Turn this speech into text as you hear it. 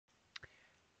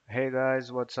Hey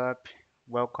guys, what's up?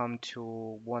 Welcome to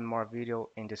one more video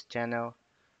in this channel.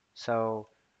 So,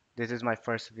 this is my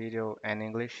first video in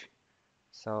English.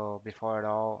 So, before it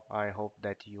all, I hope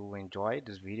that you enjoy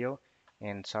this video.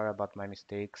 And sorry about my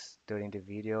mistakes during the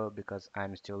video because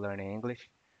I'm still learning English.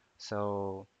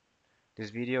 So, this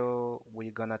video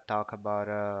we're gonna talk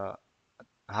about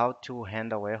how to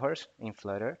handle errors in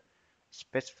Flutter,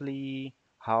 specifically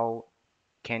how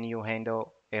can you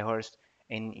handle errors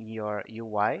in your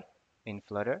UI in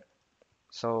Flutter.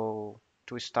 So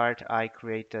to start, I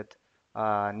created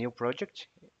a new project,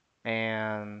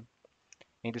 and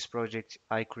in this project,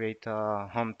 I create a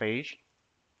home page,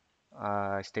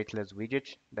 a stateless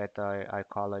widget that I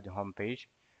call it home page.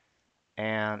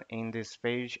 And in this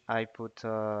page, I put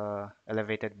a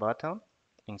elevated button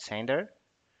in sender,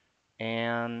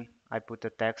 and I put a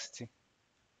text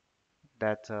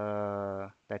that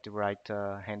write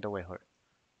handle error.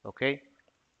 Okay,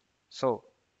 so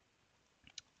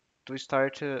to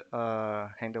start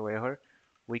handle error,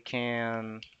 we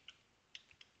can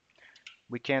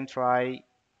we can try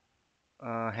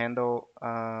handle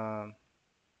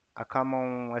a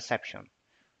common exception.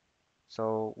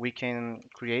 So we can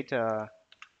create a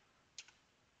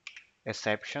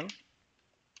exception,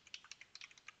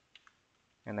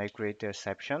 and I create the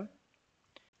exception,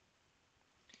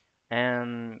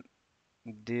 and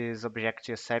this object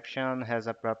exception has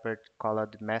a property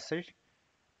called message.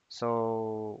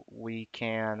 So we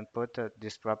can put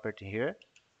this property here.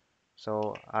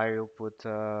 So I will put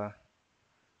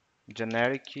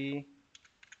generic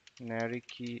generic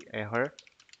error.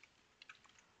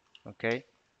 Okay.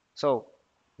 So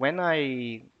when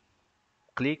I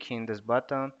click in this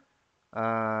button,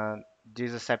 uh,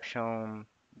 this exception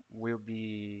will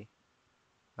be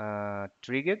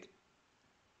triggered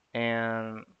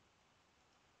and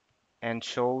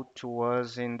show to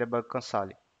us in the bug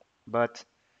console. But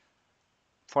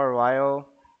for a while,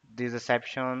 this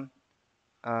exception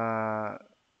uh,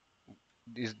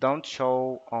 is don't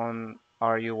show on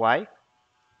our UI,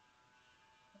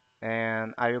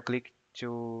 and I will click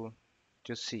to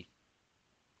see.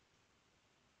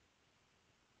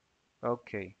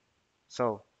 Okay,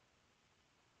 so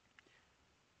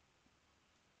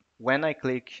when I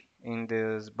click in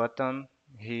this button,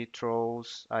 he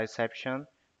throws a exception,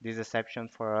 this exception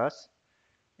for us,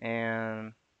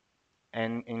 and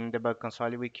in the bug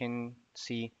console we can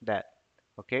see that.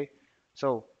 Okay,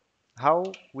 so how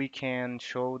we can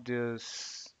show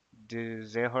this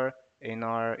error in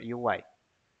our UI?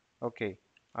 Okay,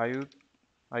 I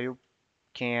you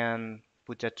can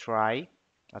put a try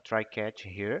catch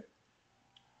here,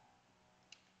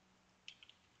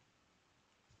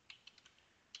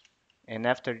 and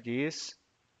after this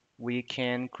we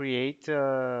can create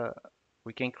a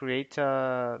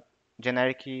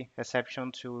generic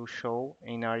exception to show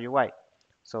in our UI.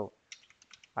 So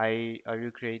I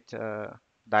will create a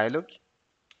dialog,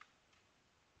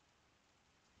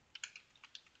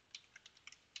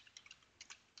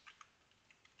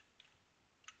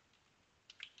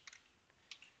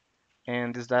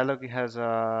 and this dialog has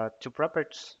two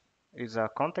properties: is a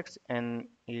context and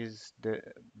is the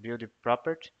build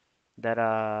property that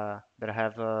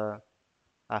have a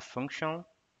function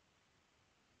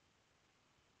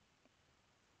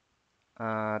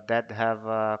that have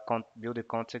a build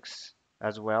context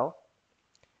as well,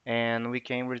 and we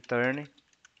can return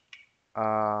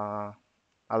uh,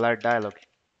 alert dialog,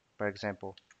 for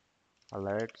example,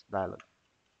 alert dialog.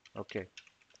 Okay,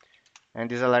 and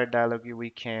this alert dialog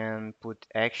we can put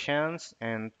actions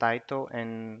and title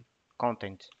and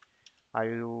content. I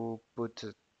will put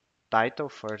title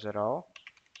first at all,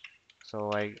 so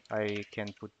I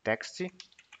can put text,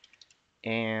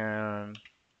 and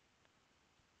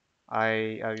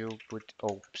I will put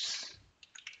oops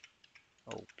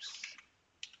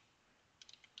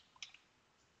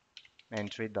and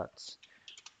three dots.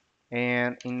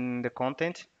 And in the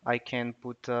content, I can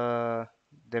put the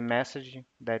message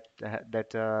that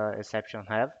exception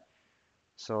have.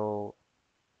 So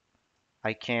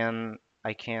I can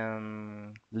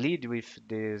lead with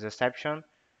this exception,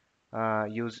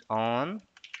 use on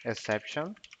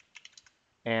exception,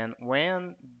 and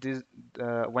when the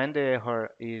error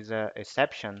is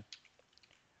exception,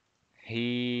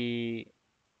 he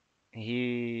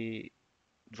he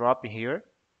drop here,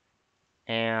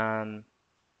 and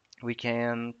we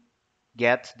can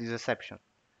get this exception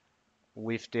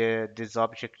with this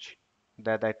object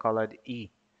that I called E.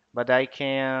 But I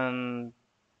can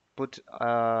put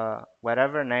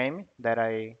whatever name that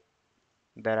I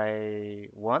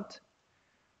want.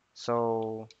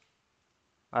 So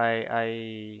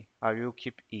I will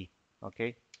keep E.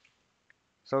 Okay.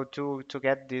 So to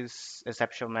get this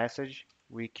exception message,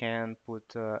 we can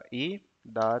put e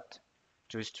dot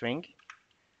to string,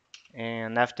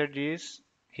 and after this,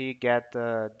 he get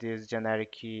this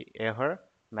generic error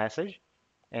message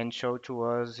and show to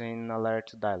us in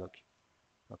alert dialog.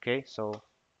 Okay, so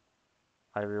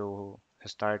I will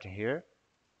start here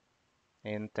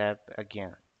and tap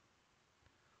again.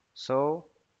 So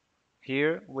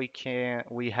here we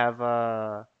have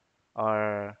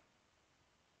our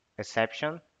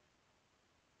exception,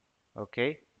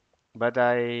 okay, but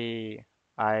I'm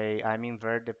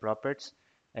invert the properties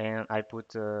and I put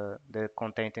the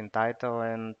content in title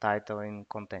and title in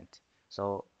content.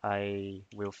 So I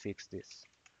will fix this.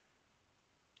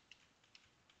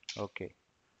 Okay,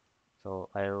 so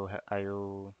I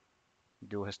will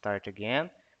do a start again,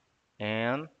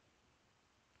 and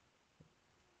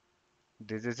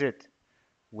this is it.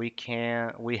 We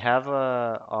have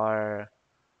our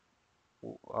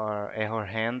error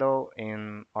handle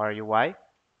in our UI,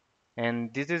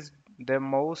 and this is the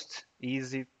most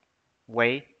easy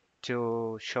way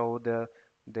to show the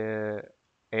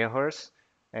errors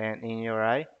and in your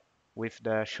eye with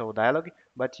the show dialog,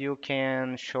 but you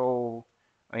can show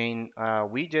in a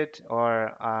widget or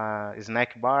a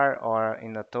snack bar or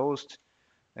in a toast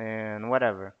and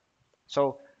whatever.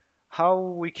 So how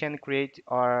we can create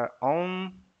our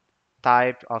own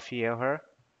type of error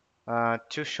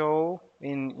to show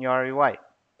in your UI.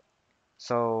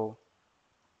 So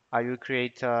I will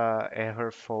create a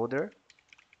error folder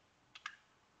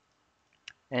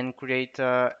and create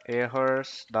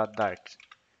errors.dart.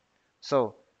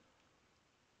 So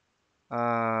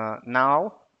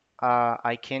now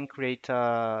I can create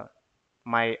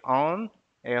my own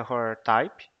error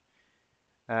type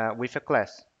with a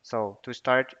class. So to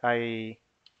start, I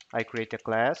create a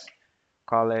class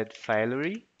called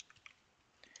failure,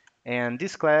 and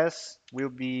this class will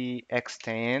be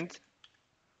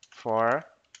for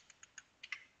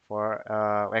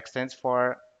extends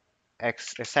for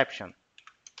exception.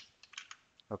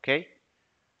 Okay,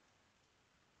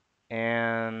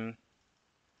 and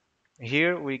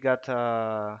here we got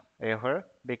a error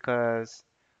because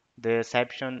the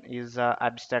exception is a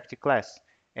abstract class,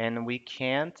 and we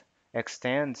can't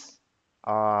extend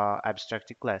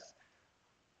abstract class.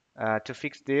 To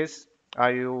fix this,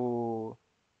 I will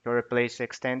replace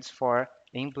extends for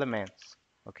implements.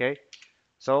 Okay,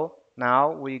 so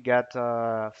now we got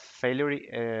a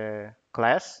failure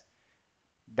class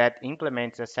that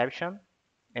implements exception,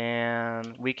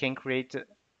 and we can create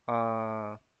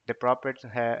the property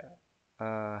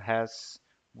as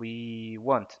we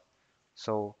want.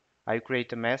 So I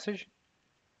create a message.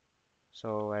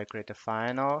 So I create a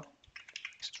final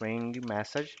string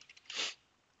message.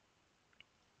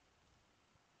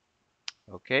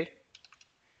 Okay.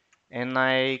 And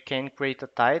I can create a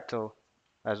title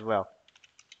as well.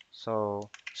 So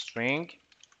string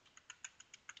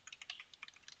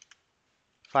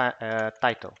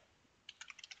title.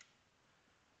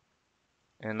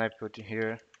 And I put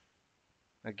here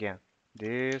again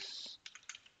this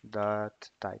dot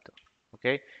title.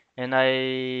 Okay. And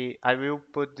I will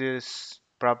put this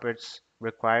properties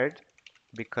required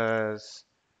because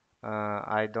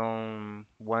I don't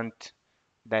want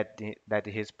that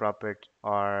his properties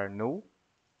are null.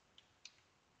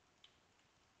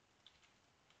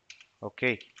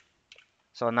 Okay,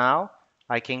 so now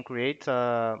I can create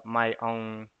my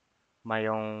own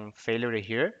failure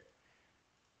here.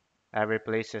 I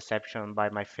replace exception by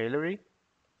my failure.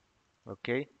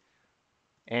 Okay,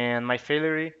 and my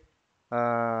failure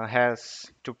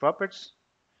has two properties.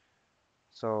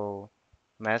 So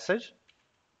message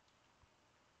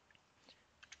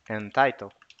and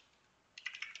title,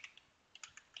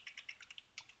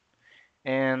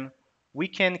 and we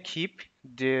can keep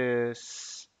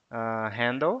this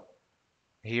handle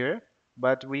here,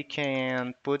 but we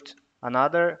can put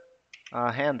another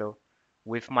handle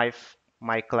with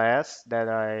my class that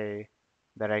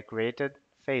I created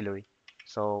failure.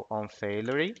 So on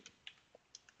failure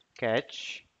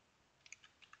catch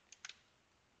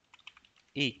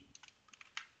e,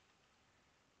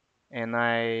 and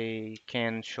I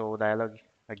can show dialog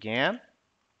again.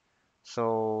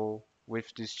 So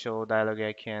with this show dialog,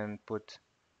 I can put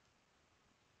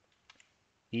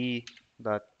e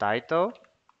dot title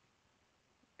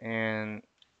and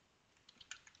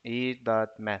e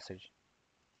dot message.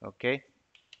 Okay,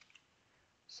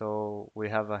 so we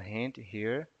have a hint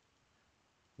here.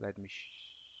 Let me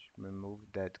remove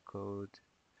that code.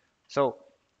 So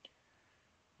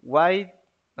why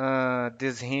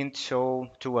this hint show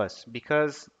to us?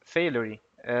 Because failure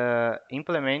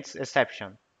implements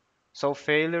exception. So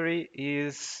failure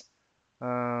is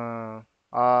uh,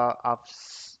 of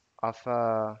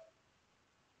a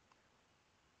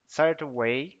certain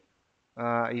way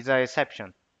is a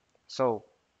exception. So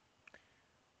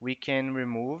we can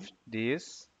remove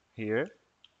this here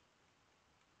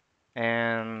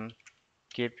and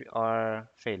keep our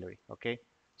failure. Okay.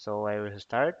 So I will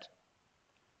start,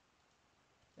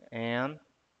 and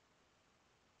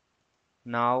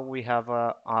now we have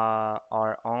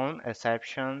our own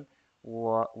exception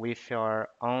with our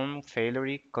own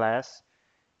failure class,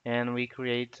 and we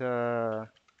create uh,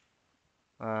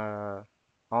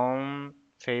 own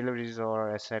failures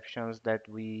or exceptions that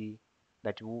we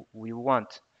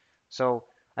want. So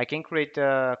I can create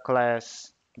a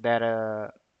class that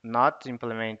not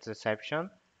implements exception.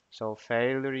 So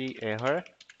failure error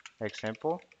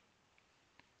example,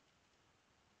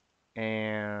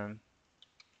 and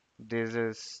this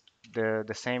is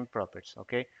the same properties.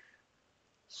 Okay.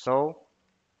 So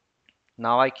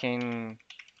now I can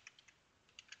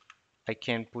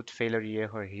put failure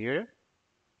error here,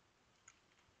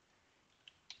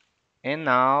 and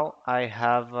now I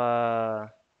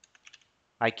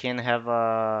can have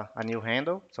a new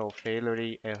handle, so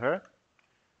failure error,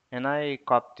 and I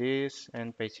copy this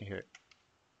and paste it here.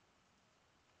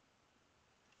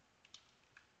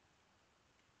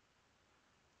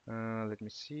 Let me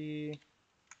see.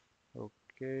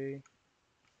 Okay,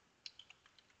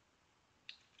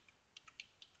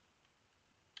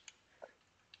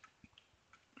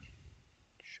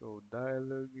 show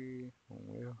dialog on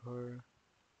error.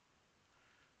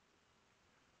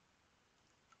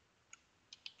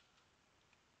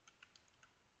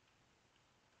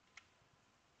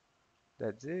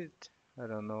 That's it. I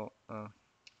don't know.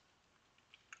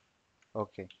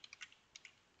 Okay,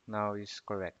 now it's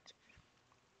correct.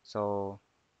 So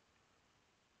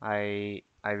I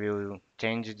will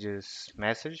change this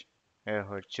message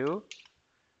error 2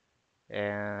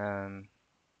 and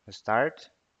start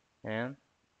and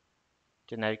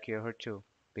generic error 2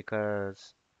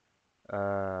 because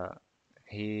uh,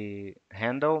 he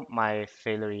handled my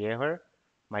failure error,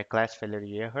 my class failure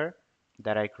error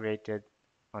that I created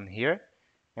on here.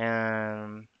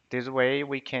 And this way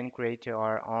we can create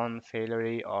our own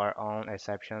failure, our own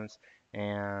exceptions,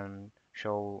 and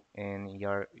show in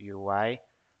your UI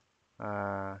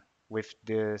with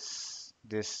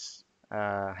this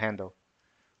handle.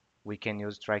 We can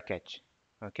use try catch.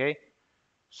 Okay,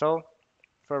 so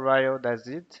for Rio, that's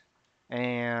it.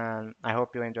 And I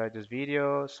hope you enjoyed this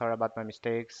video. Sorry about my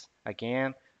mistakes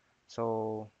again.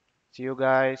 So see you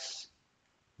guys.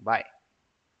 Bye.